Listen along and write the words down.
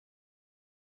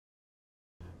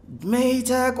እድሜ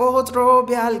ተቆጥሮ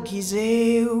ቢያልቅ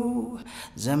ጊዜው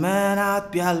ዘመናት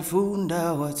ቢያልፉ እንደ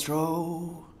ወትሮው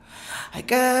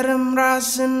አይቀርም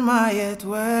ራስን ማየት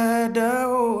ወደ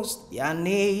ውስጥ ያኔ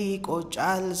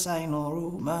ይቆጫል ሳይኖሩ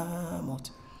መሞት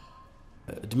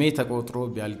እድሜ ተቆጥሮ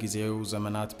ቢያልቅ ጊዜው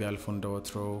ዘመናት ቢያልፉ እንደ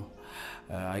ወትሮው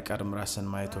አይቀርም ራስን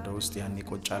ማየት ወደ ውስጥ ያኔ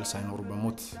ይቆጫል ሳይኖሩ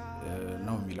በሞት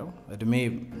ነው የሚለው እድሜ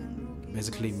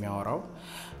basically የሚያወራው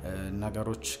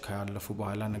ነገሮች ካለፉ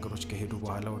በኋላ ነገሮች ከሄዱ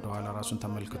በኋላ ወደ ኋላ ራሱን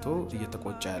ተመልክቶ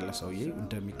እየተቆጨ ያለ ሰውዬ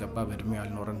እንደሚገባ በእድሜው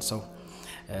ያልኖረን ሰው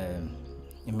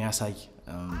የሚያሳይ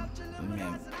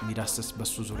ሚዳስስ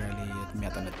በሱ ዙሪያ ላይ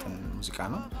የሚያጠነጥን ሙዚቃ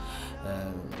ነው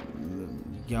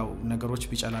ያው ነገሮች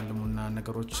ቢጨላልሙና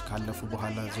ነገሮች ካለፉ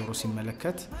በኋላ ዞሮ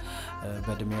ሲመለከት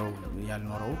በእድሜው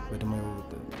ያልኖረው በእድሜው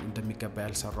እንደሚገባ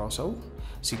ያልሰራው ሰው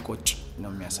ሲቆጭ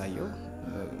ነው የሚያሳየው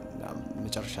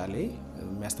መጨረሻ ላይ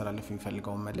የሚያስተላልፍ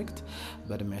የሚፈልገው መልእክት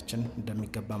በእድሜያችን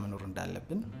እንደሚገባ መኖር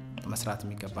እንዳለብን መስራት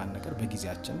የሚገባን ነገር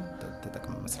በጊዜያችን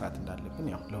ተጠቅመን መስራት እንዳለብን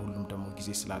ያው ለሁሉም ደግሞ ጊዜ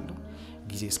ስላለው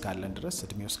ጊዜ እስካለን ድረስ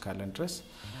እድሜው እስካለን ድረስ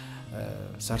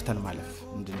ሰርተን ማለፍ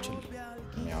እንድንችል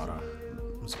የሚያወራ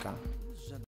ሙዚቃ ነው